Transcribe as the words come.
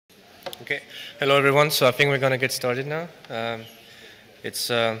Okay. Hello, everyone. So I think we're going to get started now. It's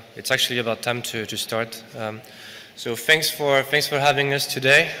actually about time to start. So thanks for having us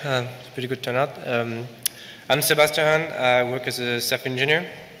today. It's a pretty good turnout. I'm Sebastian. I work as a Ceph engineer.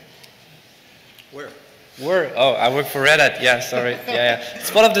 Where? Oh, I work for Red Hat. Yeah, sorry. Yeah.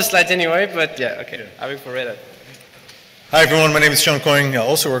 It's part of the slides anyway, but yeah, okay. I work for Red Hat. Hi, everyone. My name is Sean Coyne. I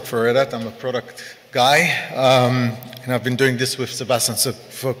also work for Red Hat. I'm a product guy. And I've been doing this with Sebastian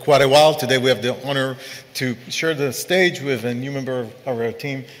for quite a while. Today we have the honor to share the stage with a new member of our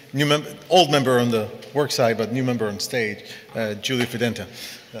team, old member on the work side, but new member on stage, Giulio Fidenta.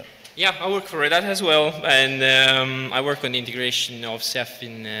 Yeah, I work for Red Hat as well, and I work on the integration of Ceph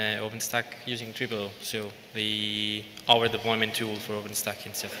in OpenStack using TripleO, so our deployment tool for OpenStack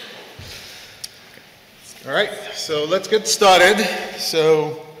in Ceph. Okay. All right, so let's get started.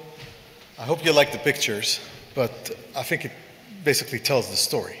 So I hope you like the pictures, but I think it basically tells the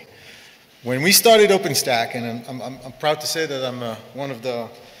story. When we started OpenStack, and I'm proud to say that I'm one of the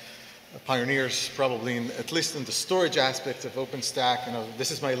pioneers, probably at least in the storage aspect of OpenStack.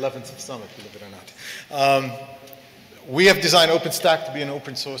 This is my 11th summit, believe it or not. We have designed OpenStack to be an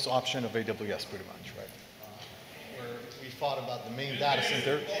open source option of AWS, pretty much, right? Where we thought about the main data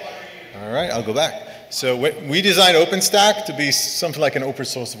center. All right, I'll go back. So we designed OpenStack to be something like an open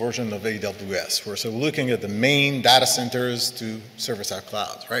source version of AWS. We're looking at the main data centers to service our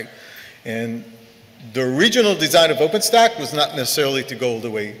clouds, right? And the original design of OpenStack was not necessarily to go all the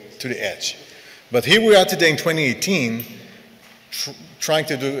way to the edge. But here we are today in 2018, trying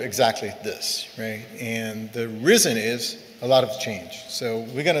to do exactly this, right? And the reason is a lot of change. So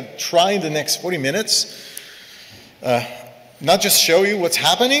we're going to try in the next 40 minutes not just show you what's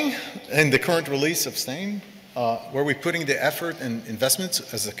happening in the current release of Stain, where we're putting the effort and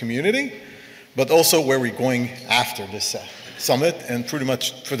investments as a community, but also where we're going after this summit and pretty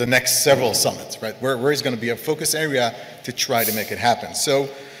much for the next several summits, right? Where is going to be a focus area to try to make it happen. So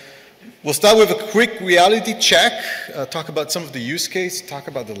we'll start with a quick reality check, talk about some of the use case, talk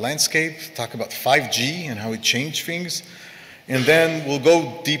about the landscape, talk about 5G and how it changed things. And then we'll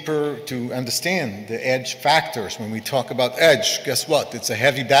go deeper to understand the edge factors. When we talk about edge, guess what? It's a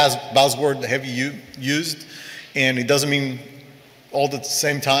heavy buzzword, heavy used, and it doesn't mean all the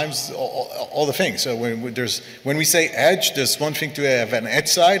same times, all the things. So when we say edge, there's one thing to have an edge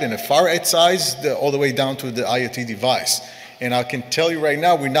side and a far edge size, all the way down to the IoT device. And I can tell you right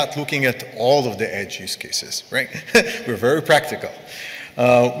now, we're not looking at all of the edge use cases, right? We're very practical.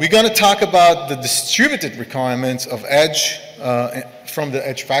 We're going to talk about the distributed requirements of edge from the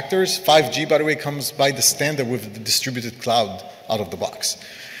edge factors. 5G, by the way, comes by the standard with the distributed cloud out of the box.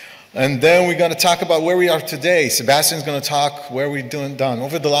 And then we're going to talk about where we are today. Sebastian's going to talk where we're done.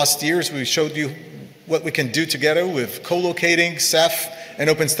 Over the last years, we showed you what we can do together with co-locating Ceph and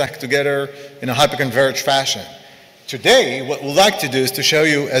OpenStack together in a hyperconverged fashion. Today, what we'd like to do is to show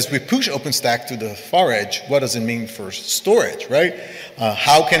you, as we push OpenStack to the far edge, what does it mean for storage, right?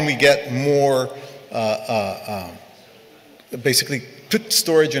 How can we get more, basically put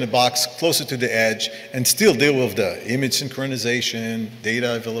storage in a box closer to the edge and still deal with the image synchronization,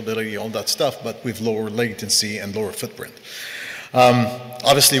 data availability, all that stuff, but with lower latency and lower footprint.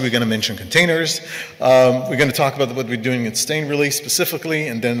 Obviously, we're going to mention containers. We're going to talk about what we're doing at Stain release specifically,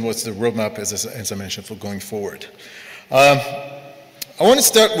 and then what's the roadmap, as I mentioned, for going forward. I want to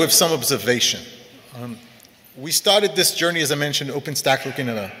start with some observation. We started this journey, as I mentioned, OpenStack looking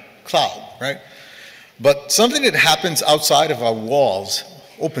at a cloud, right? But something that happens outside of our walls,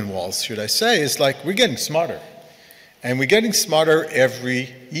 open walls, should I say, is like we're getting smarter. And we're getting smarter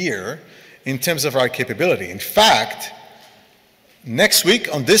every year in terms of our capability. In fact, next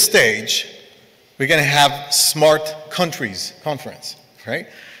week on this stage, we're going to have Smart Countries Conference, right?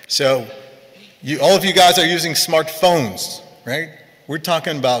 So all of you guys are using smartphones, right? We're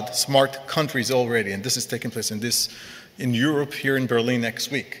talking about smart countries already, and this is taking place in Europe, here in Berlin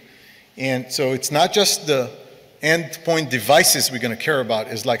next week. And so it's not just the endpoint devices we're going to care about,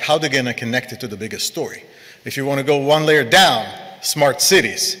 it's like how they're going to connect it to the biggest story. If you want to go one layer down, smart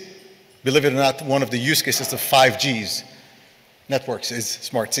cities. Believe it or not, one of the use cases of 5G's networks is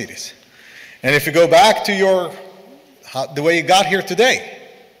smart cities. And if you go back to the way you got here today,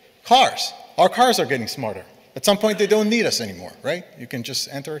 cars. Our cars are getting smarter. At some point, they don't need us anymore, right? You can just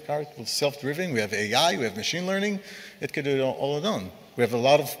enter a car with self-driven. We have AI, we have machine learning. It could do it all alone. We have a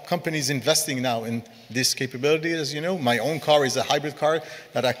lot of companies investing now in this capability. As you know, my own car is a hybrid car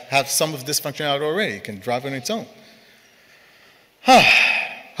that I have some of this functionality already. It can drive on its own.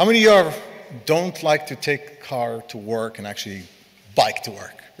 How many of you don't like to take a car to work and actually bike to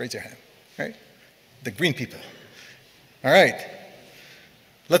work? Raise your hand, right? The green people. All right.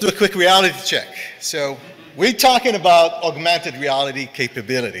 Let's do a quick reality check. So we're talking about augmented reality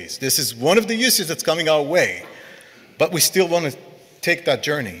capabilities. This is one of the uses that's coming our way, but we still want to take that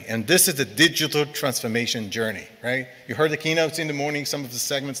journey. And this is the digital transformation journey, right? You heard the keynotes in the morning, some of the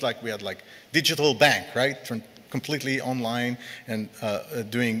segments, like we had like digital bank, right? Completely online and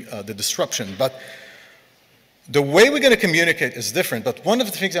doing the disruption. But the way we're going to communicate is different. But one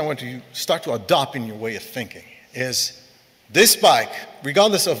of the things I want to start to adopt in your way of thinking is this bike,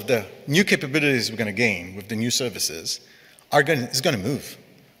 regardless of the new capabilities we're going to gain with the new services, is going to move.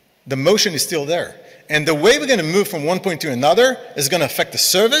 The motion is still there. And the way we're going to move from one point to another is going to affect the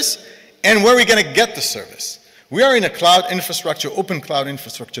service and where we're going to get the service. We are in a cloud infrastructure, open cloud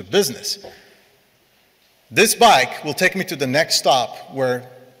infrastructure business. This bike will take me to the next stop where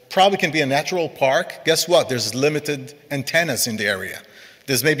probably can be a natural park. Guess what? There's limited antennas in the area.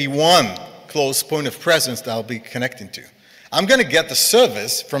 There's maybe one close point of presence that I'll be connecting to. I'm going to get the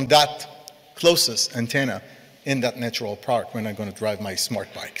service from that closest antenna in that natural park when I'm going to drive my smart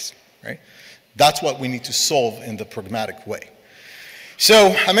bikes, right? That's what we need to solve in the pragmatic way.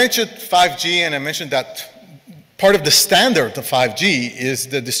 So I mentioned 5G, and I mentioned that part of the standard of 5G is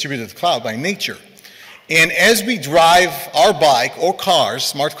the distributed cloud by nature. And as we drive our bike or cars,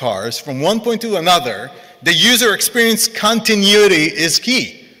 smart cars, from one point to another, the user experience continuity is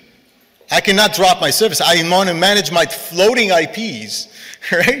key. I cannot drop my service. I want to manage my floating IPs,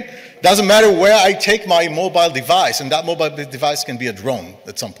 right? Doesn't matter where I take my mobile device, and that mobile device can be a drone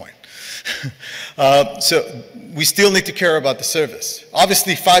at some point. So we still need to care about the service.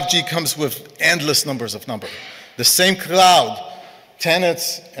 Obviously, 5G comes with endless numbers of numbers. The same cloud,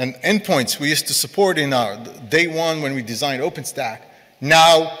 tenants, and endpoints we used to support in our day one when we designed OpenStack,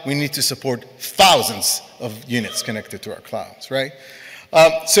 now we need to support thousands of units connected to our clouds, right?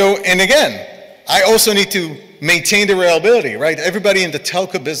 And again, I also need to maintain the reliability, right? Everybody in the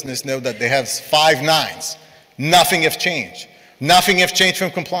telco business know that they have 5 nines. Nothing has changed. Nothing has changed from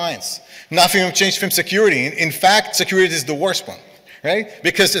compliance. Nothing has changed from security. In fact, security is the worst one, right?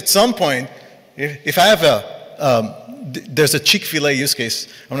 Because at some point, if I have there's a Chick-fil-A use case,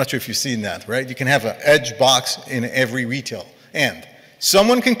 I'm not sure if you've seen that, right? You can have an edge box in every retail end.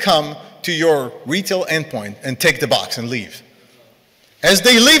 Someone can come to your retail endpoint and take the box and leave. As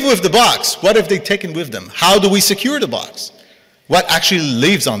they leave with the box, what have they taken with them? How do we secure the box? What actually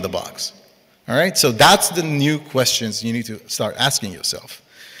lives on the box? All right, so that's the new questions you need to start asking yourself.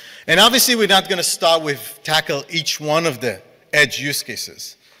 And obviously, we're not going to start with tackle each one of the edge use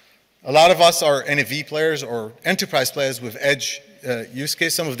cases. A lot of us are NAV players or enterprise players with edge use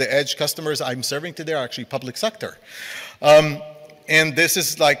case. Some of the edge customers I'm serving today are actually public sector. And this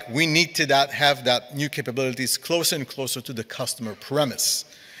is like, we need to have that new capabilities closer and closer to the customer premise.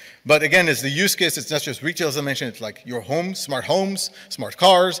 But again, it's the use case, it's not just retail, as I mentioned, it's like your homes, smart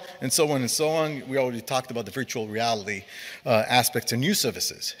cars, and so on and so on. We already talked about the virtual reality aspects and new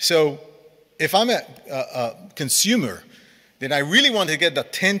services. So if I'm a consumer, then I really want to get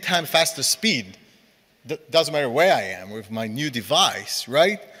that 10 times faster speed. Doesn't matter where I am with my new device,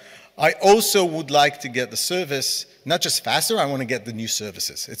 right? I also would like to get the service, not just faster, I want to get the new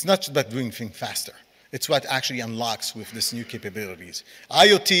services. It's not just about doing things faster. It's what actually unlocks with this new capabilities.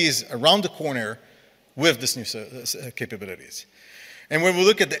 IoT is around the corner with this new capabilities. And when we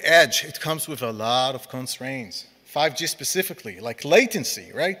look at the edge, it comes with a lot of constraints. 5G specifically, like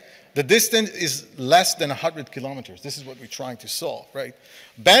latency, right? The distance is less than 100 kilometers. This is what we're trying to solve, right?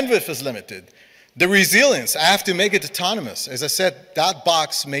 Bandwidth is limited. The resilience, I have to make it autonomous. As I said, that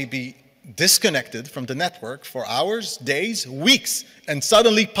box may be disconnected from the network for hours, days, weeks, and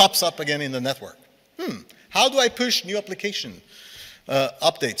suddenly pops up again in the network. How do I push new application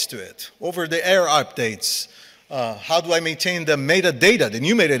updates to it? Over-the-air updates. How do I maintain the metadata, the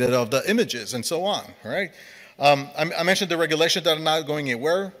new metadata of the images, and so on, all right? I mentioned the regulations that are not going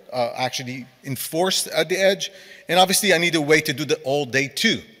anywhere, actually enforced at the edge. And obviously, I need a way to do the all day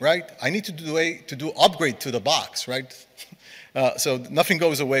too, right? I need to do a way to do upgrade to the box, right? So nothing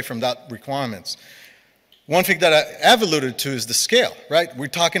goes away from that requirements. One thing that I have alluded to is the scale, right? We're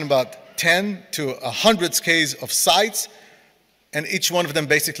talking about 10 to 100 Ks of sites, and each one of them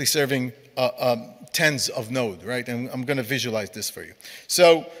basically serving tens of nodes, right? And I'm going to visualize this for you.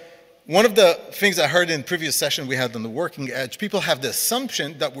 So one of the things I heard in previous session we had on the working edge, people have the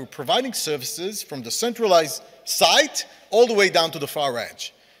assumption that we're providing services from the centralized site all the way down to the far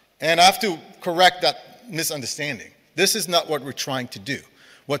edge. And I have to correct that misunderstanding. This is not what we're trying to do.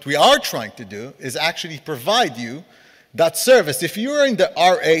 What we are trying to do is actually provide you that service. If you're in the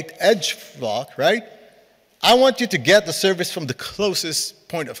R8 edge block, right, I want you to get the service from the closest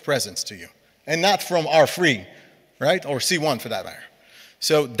point of presence to you and not from R3, right, or C1 for that matter.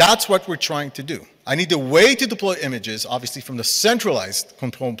 So that's what we're trying to do. I need a way to deploy images, obviously from the centralized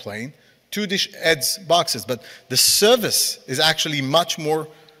control plane to the edge boxes, but the service is actually much more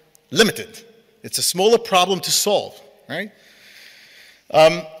limited. It's a smaller problem to solve, right?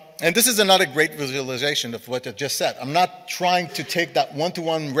 And this is another great visualization of what I just said. I'm not trying to take that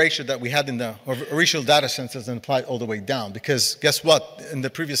one-to-one ratio that we had in the original data centers and apply it all the way down, because guess what? In the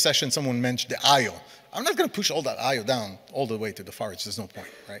previous session, someone mentioned the I/O. I'm not going to push all that I/O down all the way to the far edge. There's no point,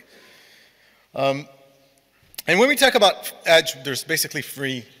 right? And when we talk about edge, there's basically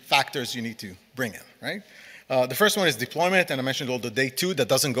 3 factors you need to bring in, right? The first one is deployment, and I mentioned all the day 2 that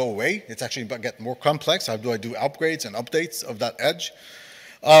doesn't go away. It's actually get more complex. How do I do upgrades and updates of that edge?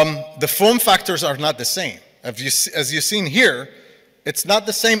 The form factors are not the same. As you've seen here, it's not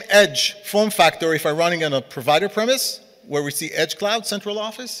the same edge form factor if I'm running on a provider premise, where we see edge cloud, central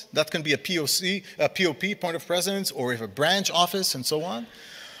office. That can be a POC, a POP, point of presence, or if a branch office, and so on.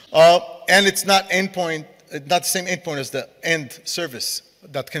 And it's not endpoint, not the same endpoint as the end service.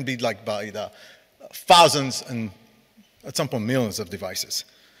 That can be like by the thousands and at some point millions of devices.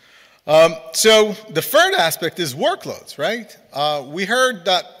 So the third aspect is workloads, right? We heard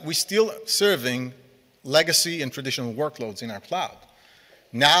that we're still serving legacy and traditional workloads in our cloud.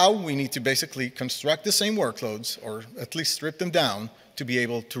 Now we need to basically construct the same workloads, or at least strip them down, to be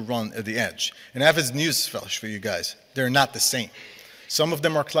able to run at the edge. And I have a news flash for you guys. They're not the same. Some of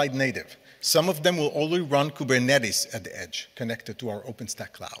them are cloud native. Some of them will only run Kubernetes at the edge, connected to our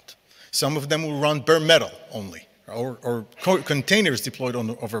OpenStack cloud. Some of them will run bare metal only, or containers deployed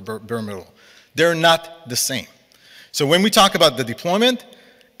over bare metal. They're not the same. So when we talk about the deployment,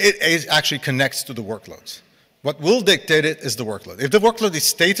 it actually connects to the workloads. What will dictate it is the workload. If the workload is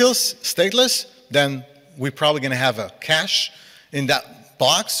stateless, then we're probably going to have a cache in that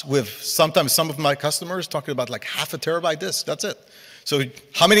box with sometimes some of my customers talking about like 0.5 terabyte disk. That's it. So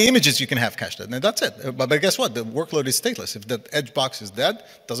how many images you can have cached? And that's it. But guess what? The workload is stateless. If the edge box is dead,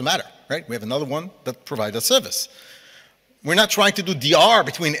 it doesn't matter, right? We have another one that provides a service. We're not trying to do DR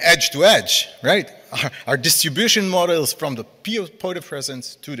between edge to edge, right? Our distribution model is from the point of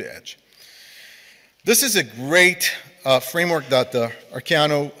presence to the edge. This is a great framework that the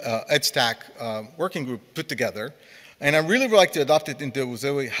Arciano EdgeStack working group put together. And I really would like to adopt it into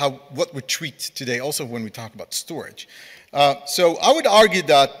what we treat today, also when we talk about storage. So I would argue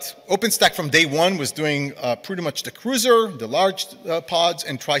that OpenStack from day 1 was doing pretty much the cruiser, the large pods,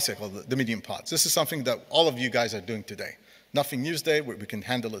 and tricycle, the medium pods. This is something that all of you guys are doing today. Nothing new today, we can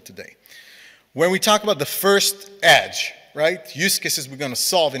handle it today. When we talk about the first edge, right, use cases we're going to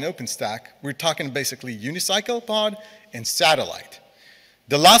solve in OpenStack, we're talking basically unicycle pod and satellite.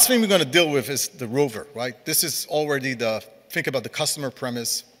 The last thing we're going to deal with is the rover, right? This is already think about the customer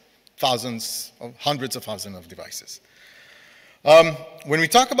premise, thousands, hundreds of thousands of devices. When we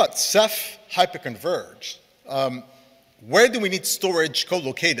talk about Ceph HyperConvergence, where do we need storage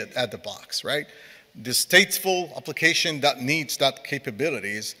co-located at the box, right? The stateful application that needs that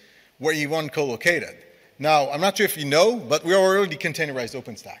capabilities, where you want co-located. Now, I'm not sure if you know, but we already containerized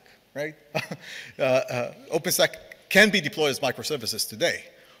OpenStack, right? OpenStack can be deployed as microservices today.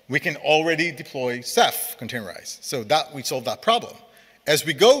 We can already deploy Ceph containerized, so that we solve that problem. As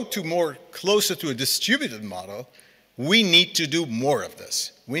we go to more closer to a distributed model, we need to do more of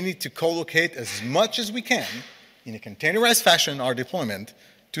this. We need to co-locate as much as we can in a containerized fashion our deployment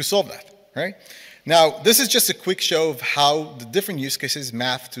to solve that, right? Now, this is just a quick show of how the different use cases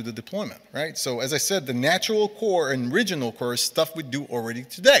map to the deployment, right? So as I said, the natural core and regional core is stuff we do already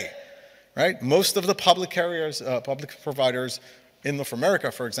today, right? Most of the public carriers, public providers in North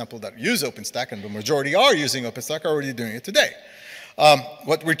America, for example, that use OpenStack, and the majority are using OpenStack, are already doing it today.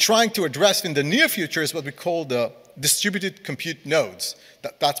 What we're trying to address in the near future is what we call the distributed compute nodes.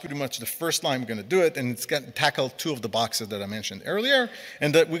 That's pretty much the first line we're going to do it, and it's going to tackle 2 of the boxes that I mentioned earlier,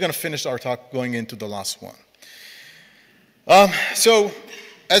 and that we're going to finish our talk going into the last one. So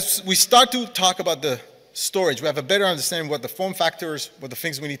as we start to talk about the storage, we have a better understanding what the form factors, what the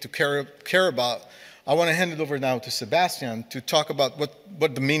things we need to care about. I want to hand it over now to Sebastian to talk about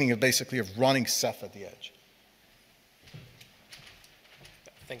what the meaning of basically of running Ceph at the edge.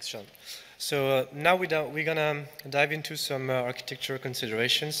 Thanks, Sean. So now we're going to dive into some architectural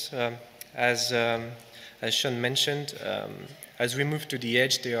considerations. As Sean mentioned, as we move to the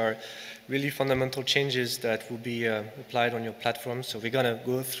edge, there are really fundamental changes that will be applied on your platform. So we're going to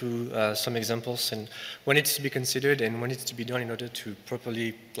go through some examples and what needs to be considered and what needs to be done in order to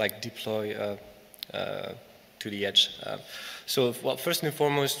properly deploy to the edge. So well, first and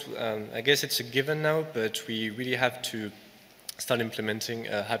foremost, I guess it's a given now, but we really have to start implementing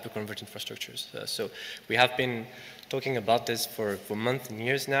hyperconverged infrastructures. So we have been talking about this for months and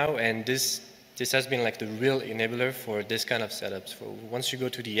years now, and this has been like the real enabler for this kind of setups. For once you go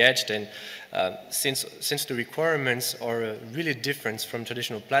to the edge, then since the requirements are really different from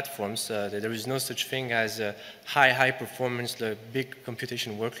traditional platforms, there is no such thing as high performance, big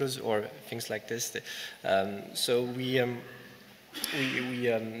computation workloads or things like this. So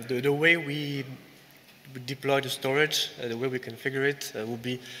the way we deploy the storage, the way we configure it will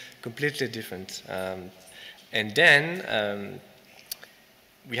be completely different. And then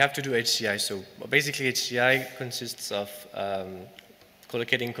we have to do HCI. So basically HCI consists of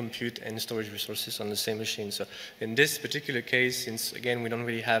collocating compute and storage resources on the same machine. So in this particular case, since again we don't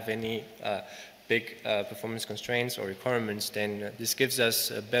really have any big performance constraints or requirements, then this gives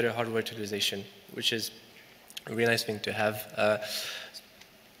us a better hardware utilization, which is a really nice thing to have.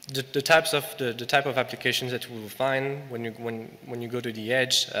 The type of applications that we will find when you go to the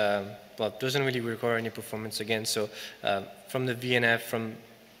edge, well, it doesn't really require any performance again. So from the VNF, from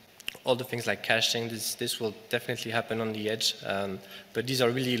all the things like caching, this will definitely happen on the edge. But these are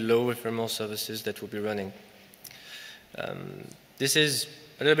really low ephemeral services that will be running. This is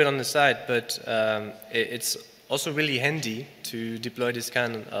a little bit on the side, but it's also really handy to deploy this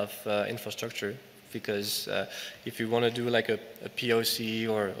kind of infrastructure. Because if you want to do like a POC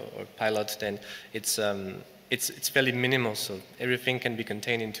or pilot, then it's fairly minimal. So everything can be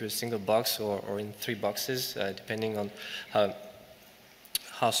contained into a single box or in 3 boxes, depending on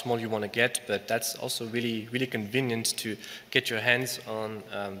how small you want to get. But that's also really convenient to get your hands on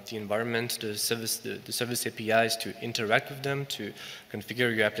the environment, the service APIs, to interact with them, to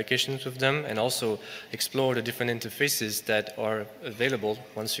configure your applications with them, and also explore the different interfaces that are available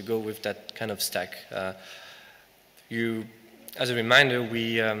once you go with that kind of stack. As a reminder,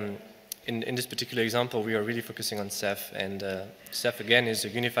 in this particular example, we are really focusing on Ceph, and Ceph again is a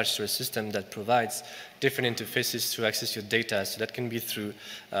unified storage system that provides different interfaces to access your data. So that can be through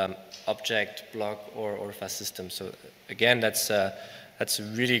object, block, or fast system. So again, that's a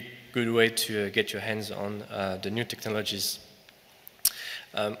really good way to get your hands on the new technologies.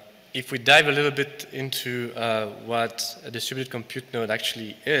 If we dive a little bit into what a distributed compute node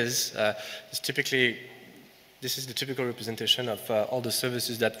actually is, this is the typical representation of all the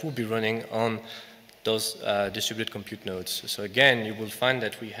services that will be running on those distributed compute nodes. So again, you will find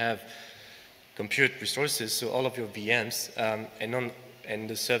that we have compute resources, so all of your VMs, and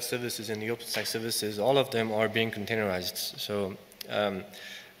the Ceph services and the OpenStack services, all of them are being containerized. So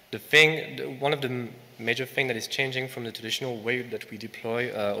one of the major thing that is changing from the traditional way that we deploy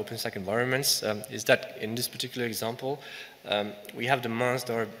OpenStack environments is that in this particular example, we have the mons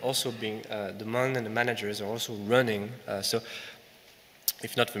that are also being, the mon and the managers are also running. So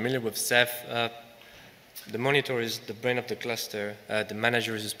if not familiar with Ceph, the monitor is the brain of the cluster. The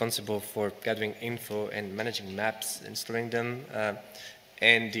manager is responsible for gathering info and managing maps and storing them.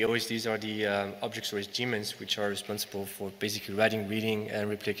 And the OSDs are the object storage daemons, which are responsible for basically writing, reading, and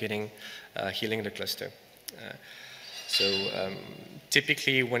replicating, healing the cluster.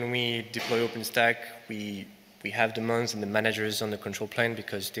 Typically, when we deploy OpenStack, we have the mons and the managers on the control plane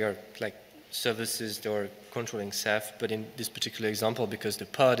because they are like services that are controlling Ceph. But in this particular example, because the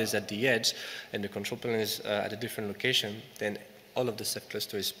pod is at the edge and the control plane is at a different location, then all of the Ceph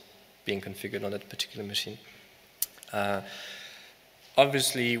cluster is being configured on that particular machine.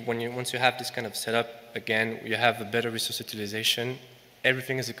 Obviously, once you have this kind of setup, again, you have a better resource utilization.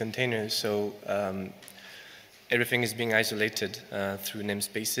 Everything is a container, so everything is being isolated through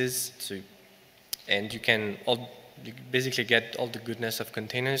namespaces. And you basically get all the goodness of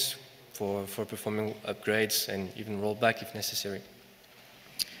containers for performing upgrades and even rollback if necessary.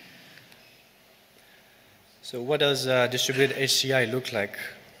 So what does distributed HCI look like?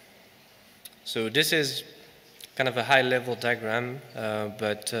 So this is kind of a high-level diagram,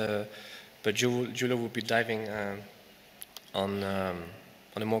 but Julia will be diving on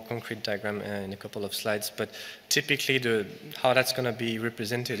a more concrete diagram in a couple of slides. But typically, how that's going to be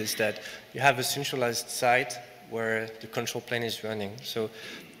represented is that you have a centralized site where the control plane is running. So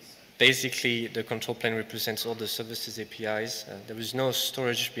basically, the control plane represents all the services APIs. There is no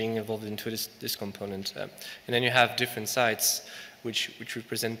storage being involved into this component. And then you have different sites which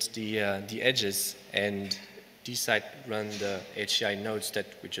represent the edges, and these sites run the HCI nodes that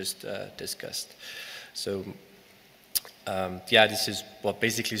we just discussed. So yeah, this is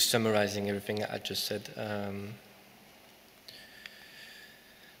basically summarizing everything I just said.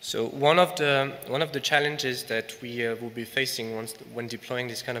 So one of the challenges that we will be facing when deploying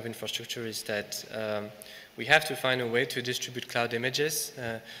this kind of infrastructure is that we have to find a way to distribute cloud images,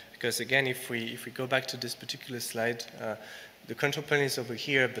 because again, if we go back to this particular slide, the control plane is over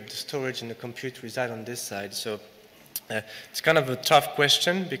here, but the storage and the compute reside on this side. So it's kind of a tough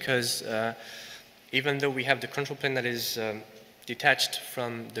question because even though we have the control plane that is detached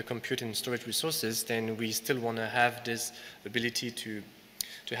from the compute and storage resources, then we still want to have this ability to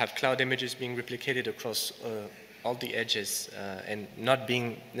have cloud images being replicated across all the edges and not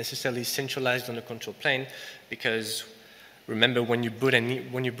being necessarily centralized on the control plane, because remember when you boot a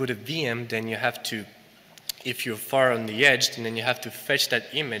VM, then you have to, if you're far on the edge, then you have to fetch that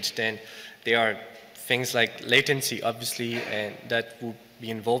image. Then there are things like latency, obviously, and that will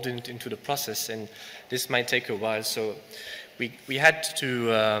be involved into the process, and this might take a while. So we had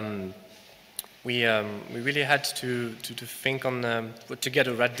to we really had to think on put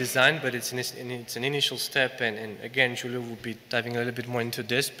together a right design, but it's an initial step, and again, Julio will be diving a little bit more into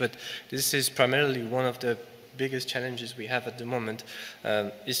this, but this is primarily one of the biggest challenges we have at the moment,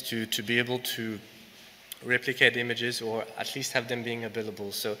 is to be able to replicate images, or at least have them being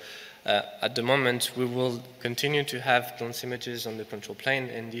available. So at the moment, we will continue to have glance images on the control plane,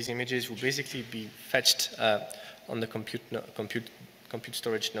 and these images will basically be fetched on the compute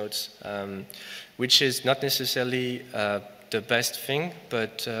storage nodes, which is not necessarily the best thing,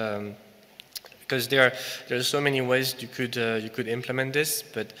 but because there are so many ways you could implement this.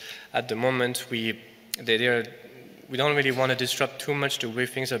 But at the moment, we don't really want to disrupt too much the way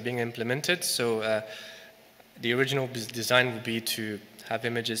things are being implemented. So the original design would be to have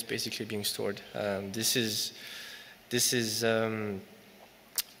images basically being stored. This is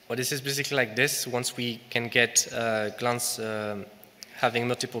basically like this. Once we can get glance having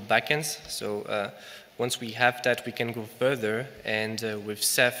multiple backends, so once we have that, we can go further, and with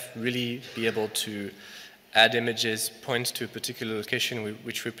Ceph really be able to add images, point to a particular location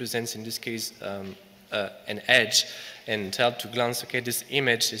which represents, in this case, an edge, and tell to glance, okay, this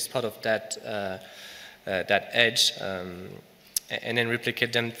image is part of that that edge, and then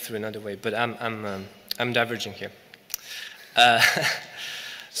replicate them through another way. But I'm diverging here.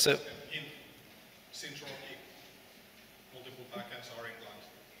 So.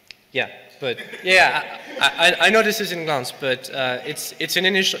 Yeah, but yeah, I know this is in glance, but it's an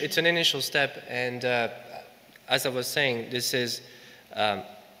initial step, and as I was saying, this is I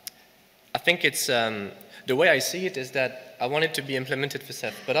think it's the way I see it is that I want it to be implemented for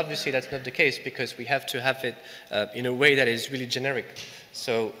Ceph, but obviously that's not the case, because we have to have it in a way that is really generic.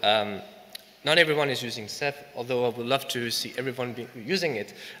 So not everyone is using Ceph, although I would love to see everyone using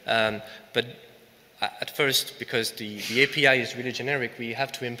it, but at first, because the API is really generic, we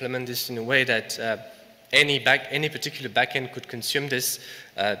have to implement this in a way that any particular backend could consume this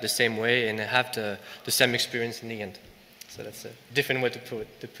the same way and have the same experience in the end. So that's a different way to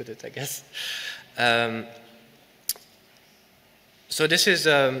put it, I guess. So this is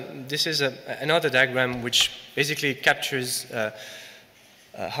another diagram which basically captures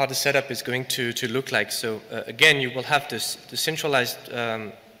how the setup is going to look like. So again, you will have the centralized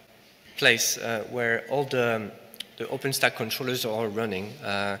place where all the OpenStack controllers are running.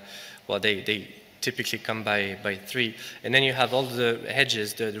 Well, they typically come by 3. And then you have all the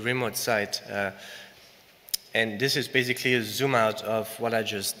edges, the remote side. And this is basically a zoom out of what I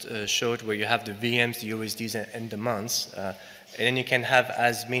just showed, where you have the VMs, the OSDs, and the months. And then you can have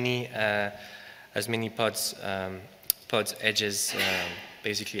as many pods edges,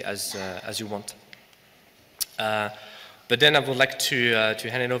 basically, as you want. But then I would like to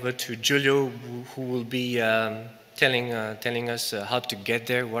hand it over to Julio, who will be telling us how to get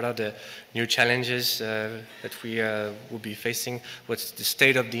there. What are the new challenges that we will be facing? What's the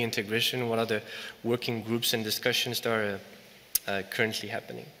state of the integration? What are the working groups and discussions that are currently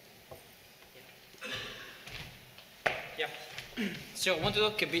happening? Yeah. So I want to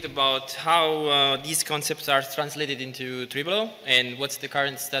talk a bit about how these concepts are translated into TripleO and what's the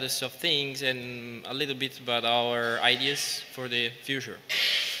current status of things, and a little bit about our ideas for the future.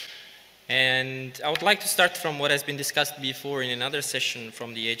 And I would like to start from what has been discussed before in another session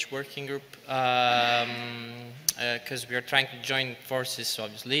from the Edge working group, because we are trying to join forces,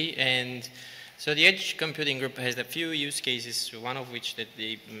 obviously. And so the Edge computing group has a few use cases, one of which that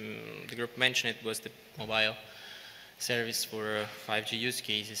the group mentioned was the mobile service for 5G use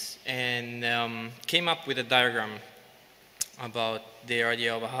cases, and came up with a diagram about the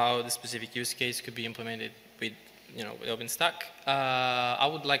idea of how the specific use case could be implemented with, with OpenStack. I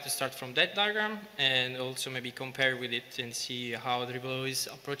would like to start from that diagram and also maybe compare with it and see how TripleO is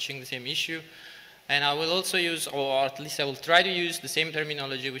approaching the same issue. And I will also use, or at least I will try to use, the same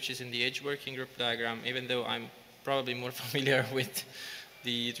terminology which is in the Edge working group diagram, even though I'm probably more familiar with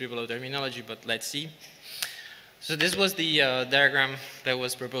the TripleO terminology, but let's see. So this was the diagram that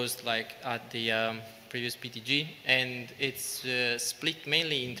was proposed at the previous PTG, and it's split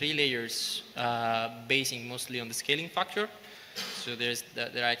mainly in 3 layers, basing mostly on the scaling factor. So there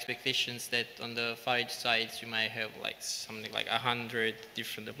are expectations that on the far edge sides you might have like something like 100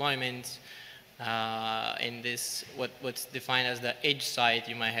 different deployments. In this, what's defined as the edge side,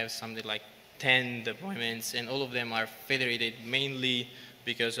 you might have something like 10 deployments, and all of them are federated mainly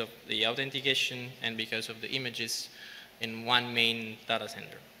because of the authentication and because of the images in one main data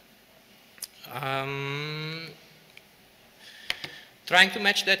center. Trying to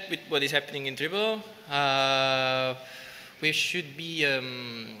match that with what is happening in TripleO, we should be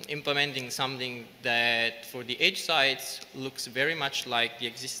implementing something that for the edge sites looks very much like the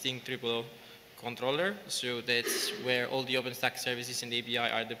existing TripleO controller. So that's where all the OpenStack services and API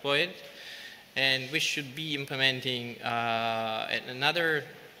are deployed. And we should be implementing another,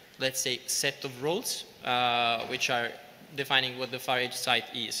 let's say, set of roles, which are defining what the far edge site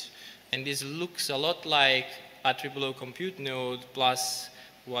is. And this looks a lot like a TripleO compute node plus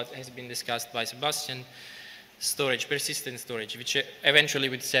what has been discussed by Sebastian, storage, persistent storage, which eventually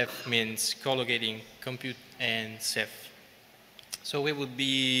with Ceph means collocating compute and Ceph. So we would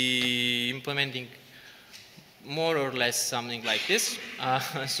be implementing more or less something like this.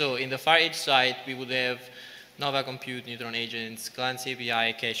 So in the far edge side, we would have Nova Compute, Neutron agents, Glance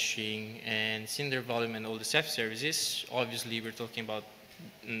API, caching, and Cinder volume and all the Ceph services. Obviously, we're talking about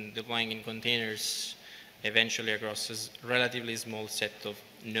deploying in containers eventually across a relatively small set of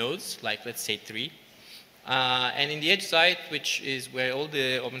nodes, like let's say 3. And in the edge side, which is where all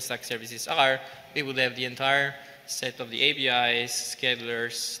the OpenStack services are, we would have the entire set of the APIs,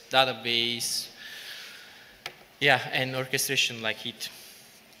 schedulers, database, and orchestration like Heat.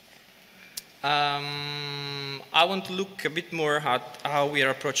 I want to look a bit more at how we are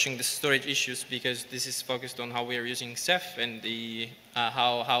approaching the storage issues, because this is focused on how we are using Ceph and the,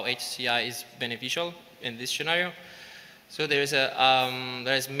 how HCI is beneficial in this scenario. So there's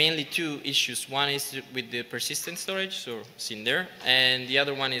mainly 2 issues. One is with the persistent storage, so Cinder, and the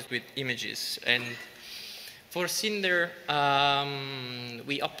other one is with images. And for Cinder,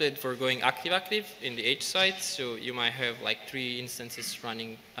 we opted for going active-active in the edge side, so you might have like 3 instances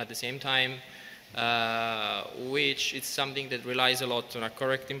running at the same time, which is something that relies a lot on a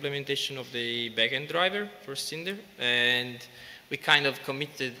correct implementation of the backend driver for Cinder. And we kind of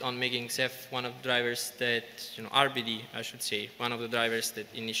committed on making Ceph one of the drivers that, RBD, I should say, one of the drivers that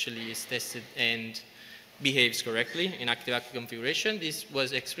initially is tested and behaves correctly in active-active configuration. This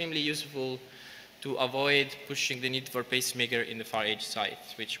was extremely useful to avoid pushing the need for pacemaker in the far edge side,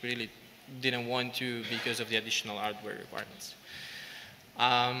 which we really didn't want to because of the additional hardware requirements.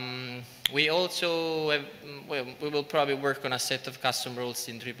 We also have, we will probably work on a set of custom roles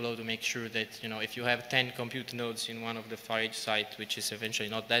in TripleO to make sure that, if you have 10 compute nodes in one of the far edge sites, which is eventually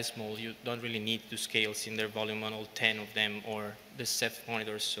not that small, you don't really need to scale Cinder volume on all 10 of them or the Ceph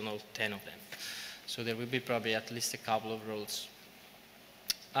monitors on all 10 of them. So there will be probably at least a couple of roles.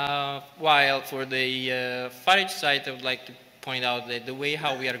 While for the far edge side, I would like to point out that the way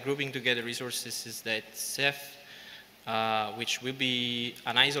how we are grouping together resources is that Ceph, which will be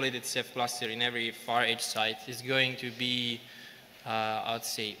an isolated Ceph cluster in every far edge site, is going to be, I would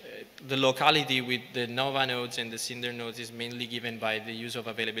say, the locality with the Nova nodes and the Cinder nodes is mainly given by the use of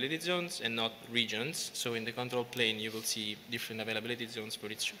availability zones and not regions. So in the control plane, you will see different availability zones for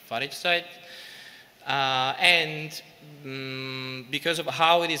each far edge site. Because of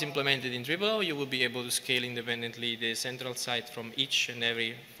how it is implemented in TripleO, you will be able to scale independently the central site from each and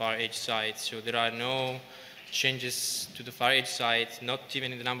every far edge site. So there are no changes to the far edge site, not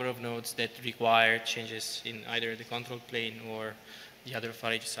even in the number of nodes that require changes in either the control plane or the other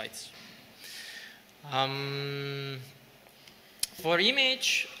far edge sites. For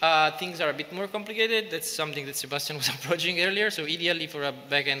image, things are a bit more complicated. That's something that Sebastian was approaching earlier. So ideally for a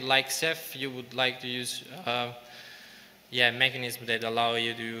backend like Ceph, you would like to use mechanisms that allow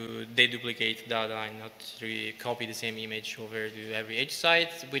you to deduplicate data and not copy the same image over to every edge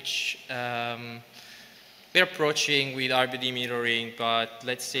site, which we're approaching with RBD mirroring, but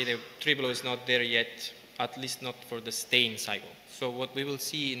let's say that TripleO is not there yet, at least not for the stain cycle. So what we will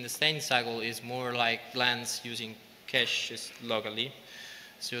see in the stain cycle is more like Glance using caches locally,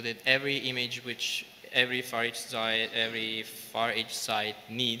 so that every image which every far edge site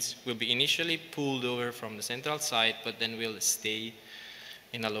needs will be initially pulled over from the central site, but then will stay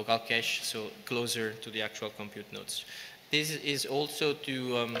in a local cache, so closer to the actual compute nodes. This is also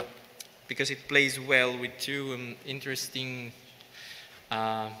to, because it plays well with 2 interesting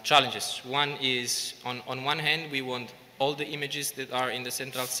challenges. One is, on one hand, we want all the images that are in the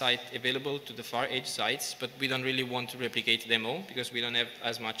central site available to the far edge sites, but we don't really want to replicate them all because we don't have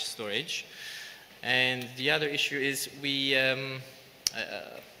as much storage. And the other issue is we,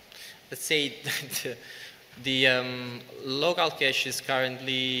 let's say the local cache is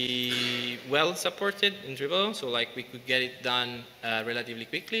currently well supported in TripleO, so like we could get it done relatively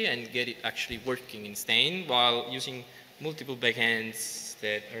quickly and get it actually working in Stain, while using multiple backends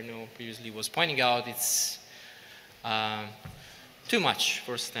that Arnaud previously was pointing out, it's too much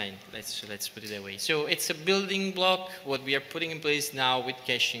for Stain, let's put it that way. So it's a building block. What we are putting in place now with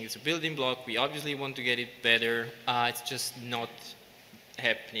caching is a building block. We obviously want to get it better. It's just not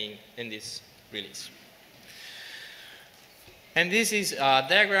happening in this release. And this is a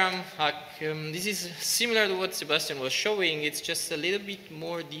diagram. This is similar to what Sebastian was showing. It's just a little bit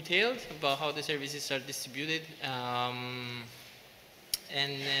more detailed about how the services are distributed.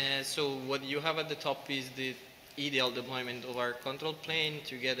 So what you have at the top is the ideal deployment of our control plane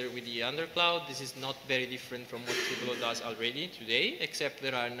together with the undercloud. This is not very different from what TripleO does already today, except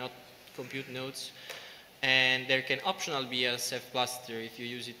there are not compute nodes. And there can optional be a Ceph cluster if you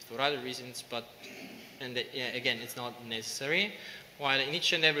use it for other reasons, but again, it's not necessary. While in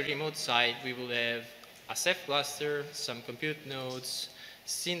each and every remote site, we will have a Ceph cluster, some compute nodes,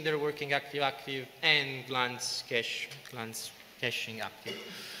 Cinder working active, and glance caching active.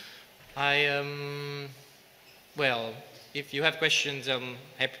 Well, if you have questions, I'm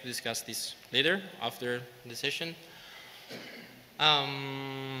happy to discuss this later after the session.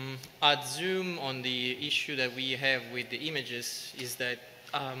 I'd zoom on the issue that we have with the images is that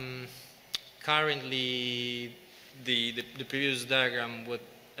currently the previous diagram would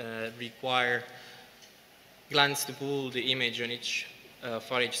require glance to pull the image on each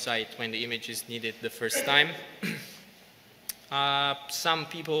for each site when the image is needed the first time. Some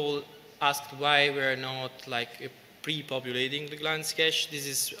people asked why we're not like pre-populating the glance cache. This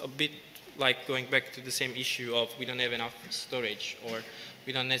is a bit like going back to the same issue of we don't have enough storage, or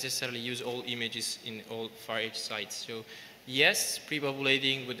we don't necessarily use all images in all far edge sites. So yes,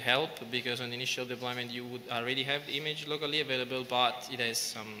 pre-populating would help because on the initial deployment you would already have the image locally available, but it has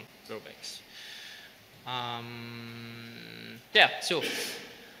some drawbacks. Yeah, so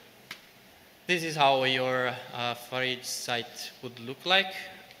this is how your far edge site would look like.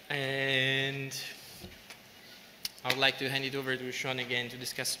 And I would like to hand it over to Sean again to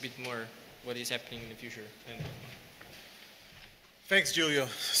discuss a bit more what is happening in the future. Thanks, Giulio.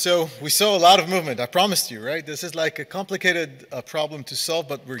 So we saw a lot of movement, I promised you, right? This is like a complicated problem to solve,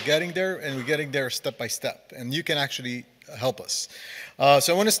 but we're getting there, and we're getting there step by step, and you can actually help us.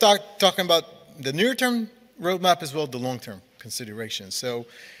 So I want to start talking about the near-term roadmap as well as the long-term considerations. So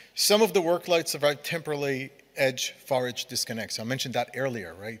some of the workloads are temporarily far edge disconnects. I mentioned that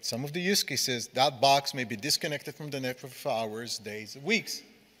earlier, right? Some of the use cases, that box may be disconnected from the network for hours, days, weeks,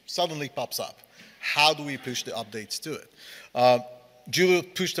 suddenly pops up. How do we push the updates to it? Giulio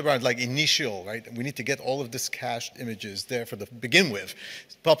pushed around like initial, right? We need to get all of this cached images there for the begin with,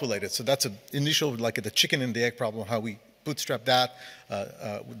 populated. So that's an initial, like the chicken and the egg problem, how we bootstrap that.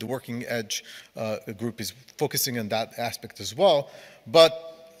 The working edge group is focusing on that aspect as well. But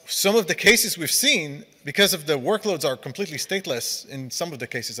some of the cases we've seen, because of the workloads are completely stateless in some of the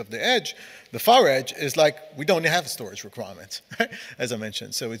cases of the edge, the far edge is like, we don't have storage requirements, as I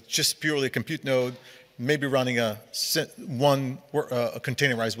mentioned. So it's just purely a compute node, maybe running a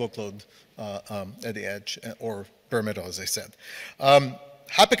containerized workload at the edge, or bare metal, as I said.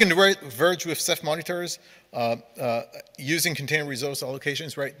 HyperConvergence with Ceph monitors, using container resource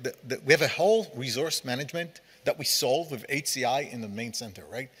allocations, right? We have a whole resource management that we solve with HCI in the main center,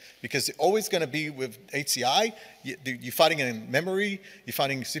 right? Because it's always going to be with HCI, you're fighting in memory, you're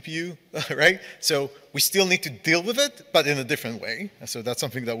fighting CPU, right? So we still need to deal with it, but in a different way. So that's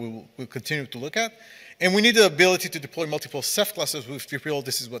something that we'll continue to look at. And we need the ability to deploy multiple Ceph clusters with TripleO.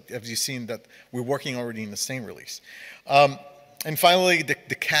 This is what, as you've seen, that we're working already in the same release. And finally,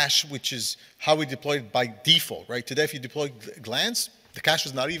 the cache, which is how we deploy it by default, right? Today, if you deploy Glance, the cache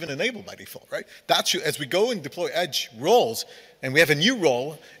is not even enabled by default, right? That's as we go and deploy edge roles, and we have a new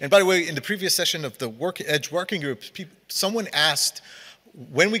role. And by the way, in the previous session of the edge working group, someone asked,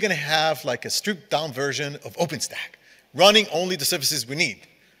 when are we going to have like a stripped down version of OpenStack, running only the services we need?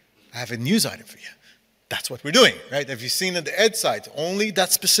 I have a news item for you. That's what we're doing, right? If you've seen on the edge side, only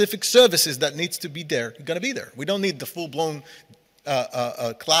that specific services that needs to be there, going to be there. We don't need the full-blown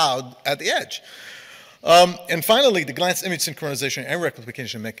cloud at the edge. And finally, the glance image synchronization and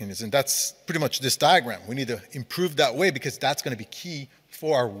replication mechanism. That's pretty much this diagram. We need to improve that way because that's going to be key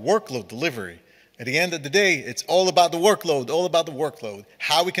for our workload delivery. At the end of the day, it's all about the workload,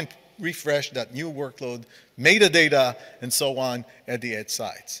 how we can refresh that new workload, metadata, and so on at the edge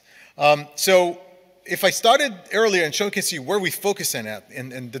sites. So if I started earlier and showcase you where we focus on at,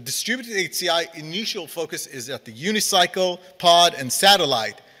 and the distributed HCI initial focus is at the unicycle, pod, and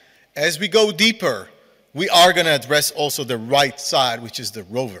satellite. As we go deeper, we are going to address also the right side, which is the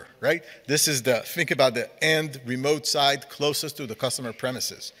rover, right? This is the, think about the end remote side closest to the customer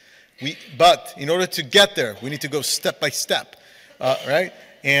premises. But in order to get there, we need to go step by step, right?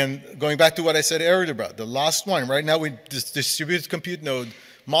 And going back to what I said earlier about the last one, right now with this distributed compute node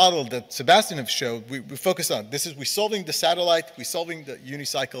model that Sebastian have showed, we focus on, we're solving the satellite, we're solving the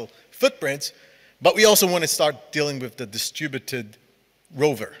unicycle footprints, but we also want to start dealing with the distributed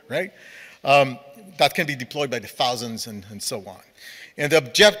rover, right? That can be deployed by the thousands and so on. And the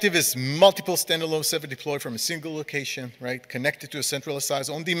objective is multiple standalone server deployed from a single location, right? Connected to a centralized size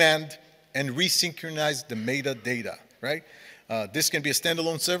on demand and resynchronize the metadata, right? This can be a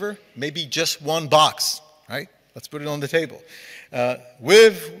standalone server, maybe just one box, right? Let's put it on the table.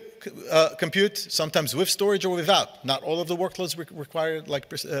 With compute, sometimes with storage or without. Not all of the workloads require like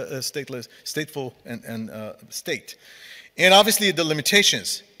stateless, stateful, and state. And obviously the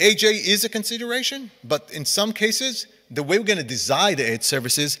limitations. AJ is a consideration, but in some cases, the way we're going to design the edge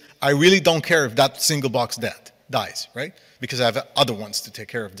services, I really don't care if that single box dies, right? Because I have other ones to take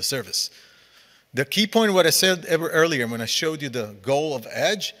care of the service. The key point, what I said earlier when I showed you the goal of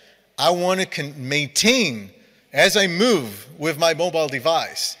edge, I want to maintain, as I move with my mobile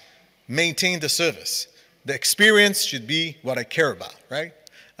device, maintain the service. The experience should be what I care about, right?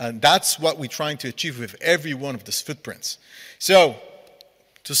 And that's what we're trying to achieve with every one of these footprints. So,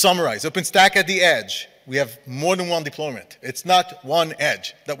 to summarize, OpenStack at the edge, we have more than one deployment. It's not one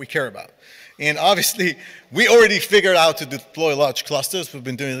edge that we care about. And obviously, we already figured out to deploy large clusters. We've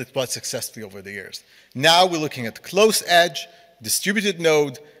been doing it quite successfully over the years. Now we're looking at close edge, distributed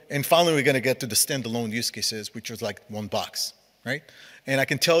node, and finally we're going to get to the standalone use cases, which is like one box, right? And I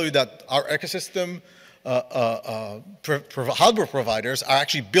can tell you that our ecosystem hardware providers are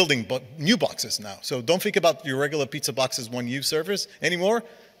actually building new boxes now. So don't think about your regular pizza boxes, one use servers anymore.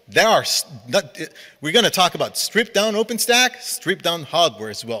 There are we're going to talk about stripped down OpenStack, stripped down hardware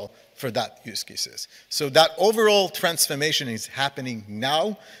as well for that use cases. So that overall transformation is happening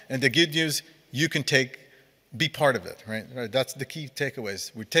now, and the good news, you can be part of it, right? That's the key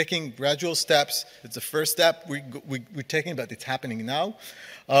takeaways. We're taking gradual steps. It's the first step we're taking, but it's happening now.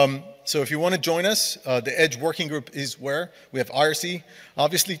 So if you want to join us, the Edge Working Group is where. We have IRC,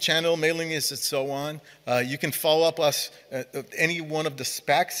 obviously channel, mailing lists, and so on. You can follow up us at any one of the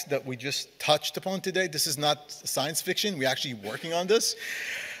specs that we just touched upon today. This is not science fiction. We're actually working on this.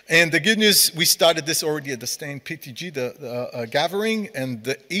 And the good news, we started this already at the Stain PTG, the gathering, and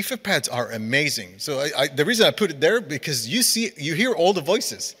the Etherpads are amazing. So the reason I put it there, because you hear all the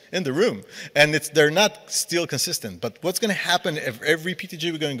voices in the room, and they're not still consistent. But what's going to happen if every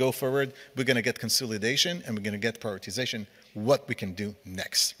PTG we're going to go forward, we're going to get consolidation, and we're going to get prioritization, what we can do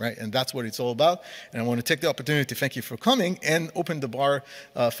next, right? And that's what it's all about. And I want to take the opportunity to thank you for coming and open the bar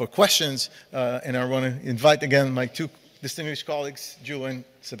for questions. And I want to invite again my two distinguished colleagues, Julian,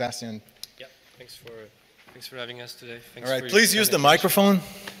 Sebastian. Yeah, thanks for having us today. Thanks. All right, please use the microphone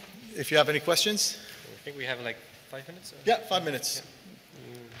if you have any questions. I think we have like 5 minutes. Yeah, 5 minutes.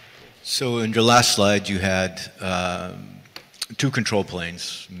 Yeah. So in your last slide, you had 2 control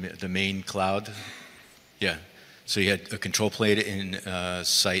planes, the main cloud. Yeah. So you had a control plane in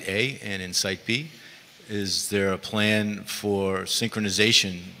site A and in site B. Is there a plan for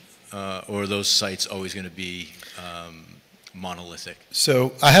synchronization, or are those sites always going to be monolithic?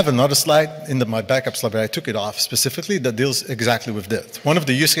 So I have another slide in my backup slide, but I took it off specifically that deals exactly with this. One of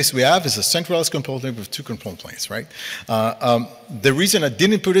the use cases we have is a centralized control plane with 2 control planes, right? The reason I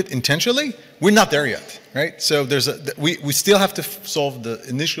didn't put it intentionally, we're not there yet, right? So we still have to solve the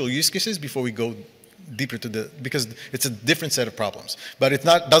initial use cases before we go deeper to because it's a different set of problems. But it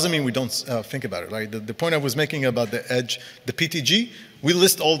doesn't mean we don't think about it, right? The point I was making about the edge, the PTG, we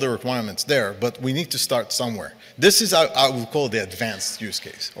list all the requirements there, but we need to start somewhere. This is, I would call the advanced use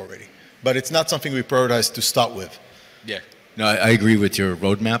case already. But it's not something we prioritize to start with. Yeah. No, I agree with your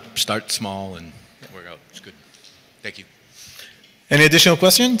roadmap. Start small and work out. It's good. Thank you. Any additional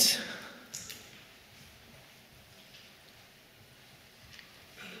questions?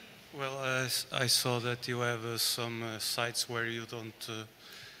 Well, I saw that you have some sites where you don't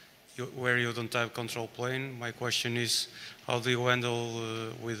have control plane. My question is, how do you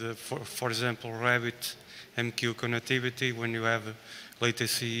handle with, for example, Rabbit MQ connectivity when you have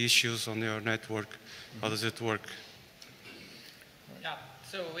latency issues on your network? How does it work? Yeah,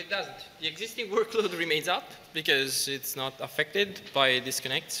 so it doesn't. The existing workload remains up because it's not affected by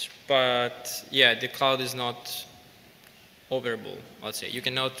disconnects. But yeah, the cloud is not overable, I'd say. You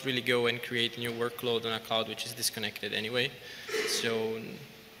cannot really go and create a new workload on a cloud which is disconnected anyway. So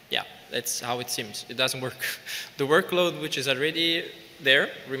yeah, that's how it seems. It doesn't work. The workload which is already there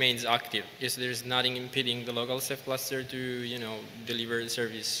remains active. Yes, there's nothing impeding the local Ceph cluster to, you know, deliver the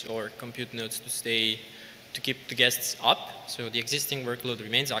service or compute nodes to keep the guests up. So the existing workload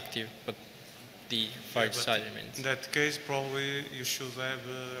remains active, but the far side remains. In that case, probably you should have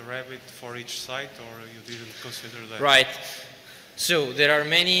a rabbit for each site, or you didn't consider that? Right. So there are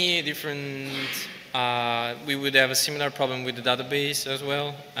many different, we would have a similar problem with the database as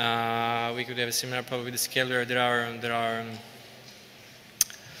well. We could have a similar problem with the scaler.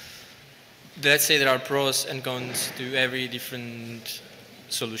 Let's say there are pros and cons to every different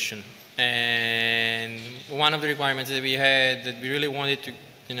solution. And one of the requirements that we had, that we really wanted to,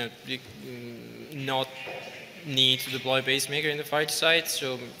 you know, not need to deploy pacemaker in the far side.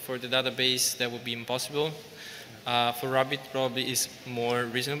 So for the database, that would be impossible. For Rabbit, probably is more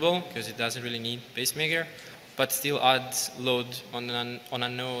reasonable because it doesn't really need pacemaker, but still adds load on a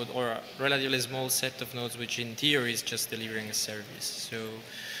node or a relatively small set of nodes, which in theory is just delivering a service. So,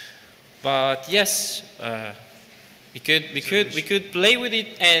 but yes, we could play with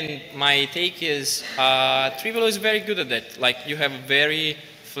it, and my take is TripleO is very good at that. Like, you have a very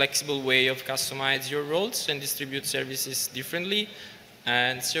flexible way of customize your roles and distribute services differently,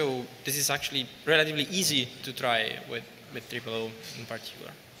 and so this is actually relatively easy to try with TripleO in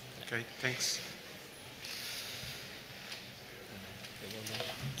particular. Okay, thanks.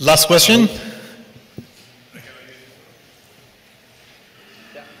 Last question.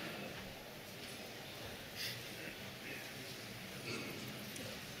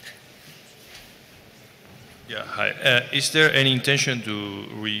 Yeah, hi. Is there any intention to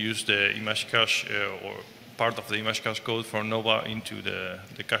reuse the image cache or part of the image cache code for Nova into the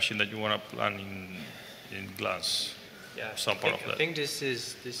caching that you want to plan in Glance? Yeah, some part of that. I think this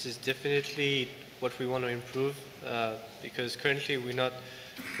is definitely what we want to improve because currently we're not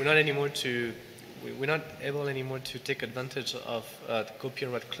able anymore to take advantage of the copy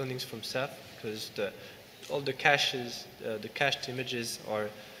and write clonings from Ceph because all the caches, the cached images are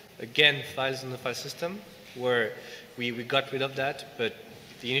again files in the file system, where we got rid of that, but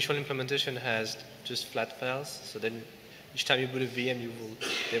the initial implementation has just flat files. So then each time you boot a VM,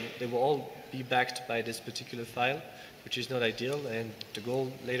 they will all be backed by this particular file, which is not ideal. And the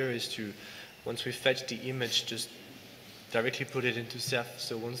goal later is to, once we fetch the image, just directly put it into Ceph.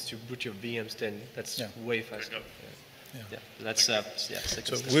 So once you boot your VMs, then that's way faster. Yeah, that's second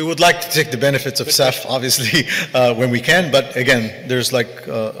So step. we would like to take the benefits of Ceph, obviously, when we can, but again, there's like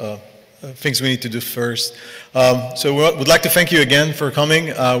things we need to do first. So we would like to thank you again for coming.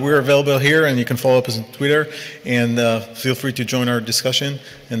 We're available here, and you can follow us on Twitter, and feel free to join our discussion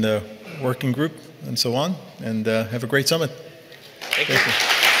in the working group and so on, and have a great summit. Thank you.